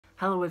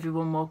Hello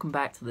everyone, welcome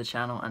back to the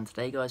channel, and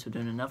today guys we're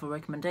doing another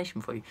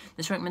recommendation for you.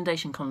 This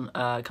recommendation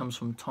comes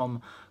from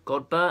Tom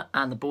Godber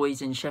and the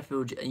boys in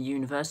Sheffield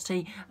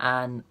University,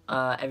 and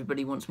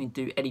everybody wants me to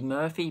do Eddie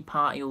Murphy,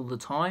 Party All the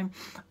Time.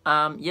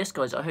 Yes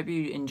guys, I hope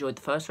you enjoyed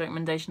the first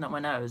recommendation that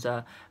went out. It was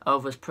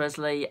Elvis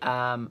Presley,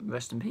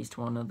 rest in peace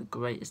to one of the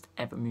greatest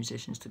ever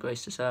musicians to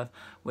grace the earth,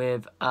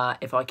 with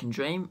If I Can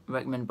Dream,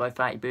 recommended by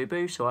Fatty Boo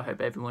Boo, so I hope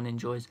everyone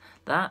enjoys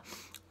that.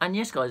 And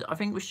yes guys, I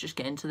think we should just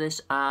get into this.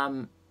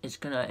 It's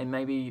gonna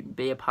maybe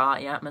be a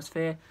party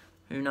atmosphere.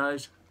 Who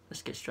knows?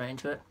 Let's get straight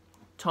into it.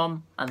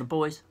 Tom and the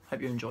boys,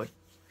 hope you enjoy.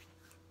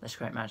 Let's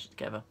create magic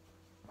together.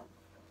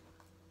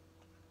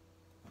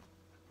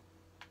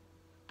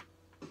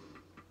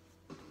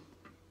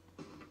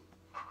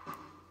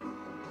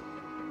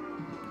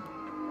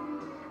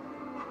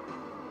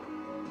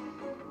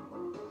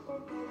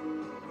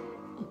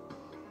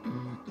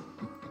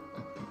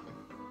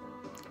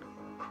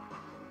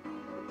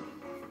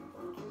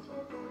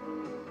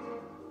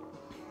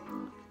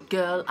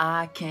 Girl,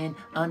 I can't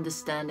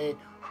understand it,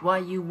 why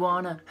you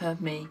wanna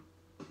hurt me.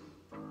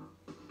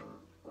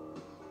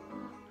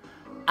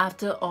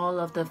 After all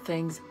of the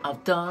things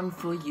I've done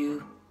for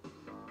you,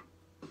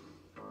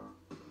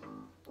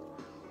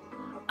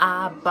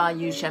 I buy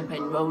you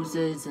champagne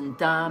roses and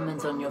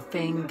diamonds on your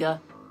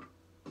finger.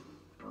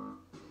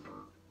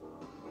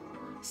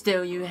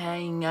 Still you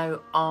hang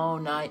out all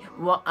night,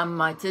 what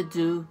am I to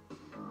do?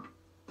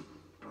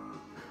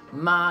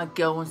 My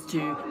girl wants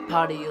to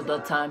party all the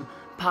time.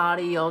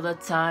 Party all the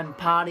time,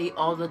 party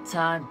all the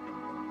time.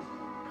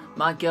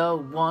 My girl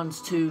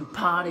wants to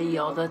party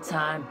all the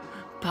time,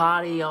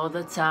 party all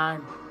the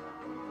time.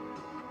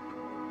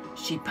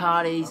 She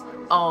parties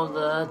all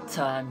the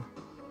time.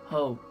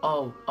 Ho,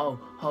 oh, oh,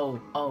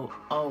 ho, oh,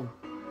 oh.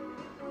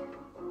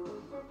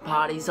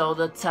 Parties all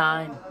the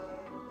time.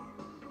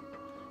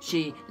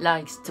 She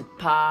likes to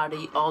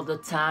party all the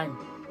time.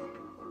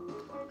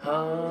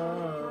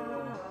 Ho,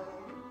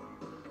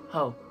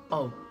 ho,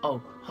 oh,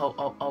 oh, ho,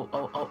 oh, oh,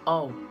 oh, oh,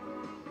 oh.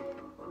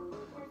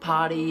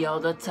 Party all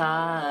the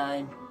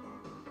time.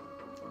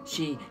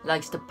 She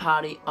likes to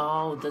party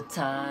all the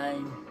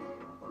time.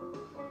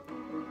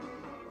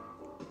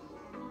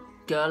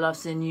 Girl, I've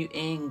seen you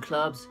in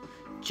clubs,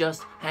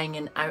 just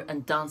hanging out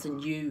and dancing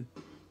you,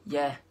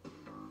 yeah.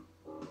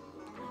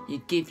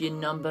 You give your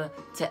number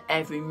to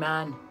every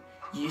man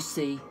you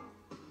see.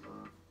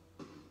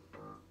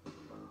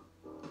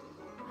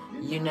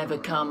 You never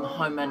come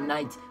home at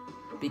night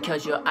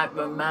because you're out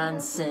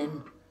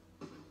romancing.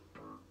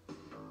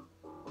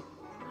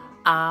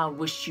 I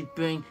wish you'd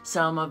bring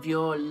some of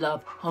your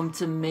love home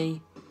to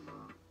me.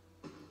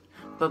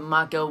 But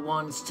my girl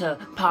wants to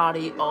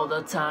party all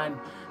the time.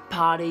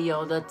 Party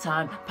all the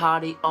time,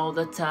 party all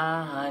the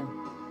time.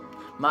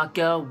 My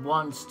girl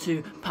wants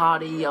to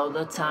party all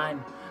the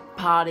time.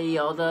 Party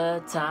all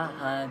the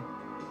time.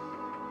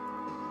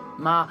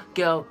 My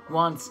girl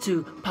wants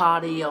to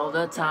party all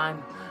the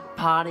time.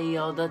 Party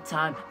all the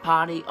time,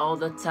 party all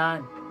the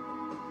time.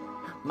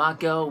 My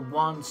girl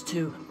wants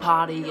to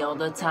party all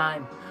the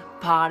time.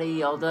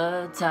 Party all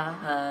the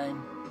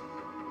time.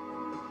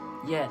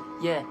 Yeah,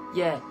 yeah,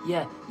 yeah,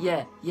 yeah,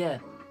 yeah, yeah.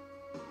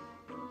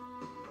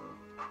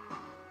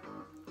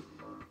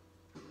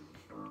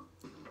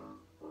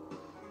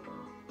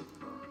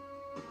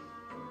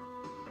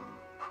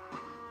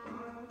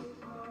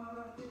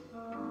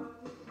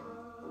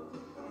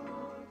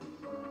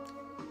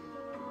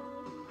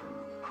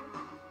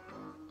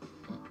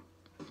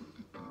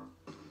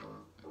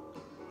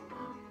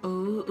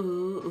 Ooh,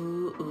 ooh,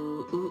 ooh,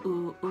 ooh, ooh,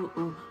 ooh, ooh,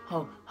 ooh,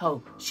 ho,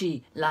 ho,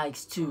 she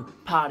likes to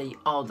party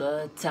all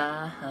the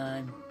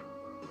time.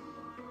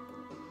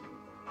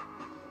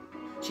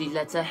 She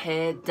lets her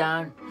hair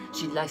down,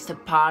 she likes to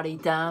party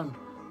down.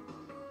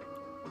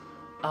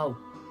 Oh,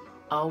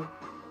 oh,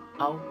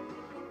 oh,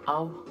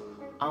 oh,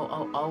 oh,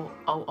 oh, oh,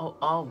 oh, oh,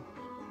 oh.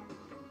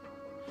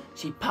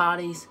 She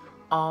parties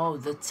all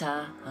the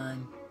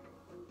time.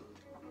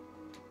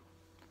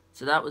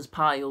 So that was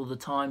Party All the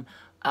Time.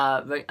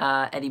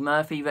 Eddie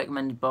Murphy,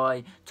 recommended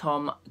by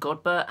Tom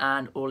Godber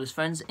and all his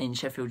friends in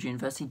Sheffield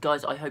University.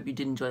 Guys, I hope you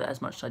did enjoy that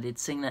as much as I did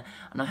sing that,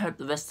 and I hope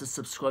the rest of the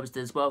subscribers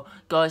did as well.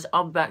 Guys,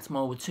 I'll be back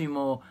tomorrow with 2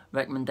 more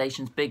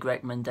recommendations, big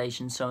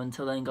recommendations. So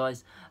until then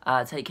guys,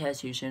 take care,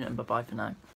 see you soon, and bye bye for now.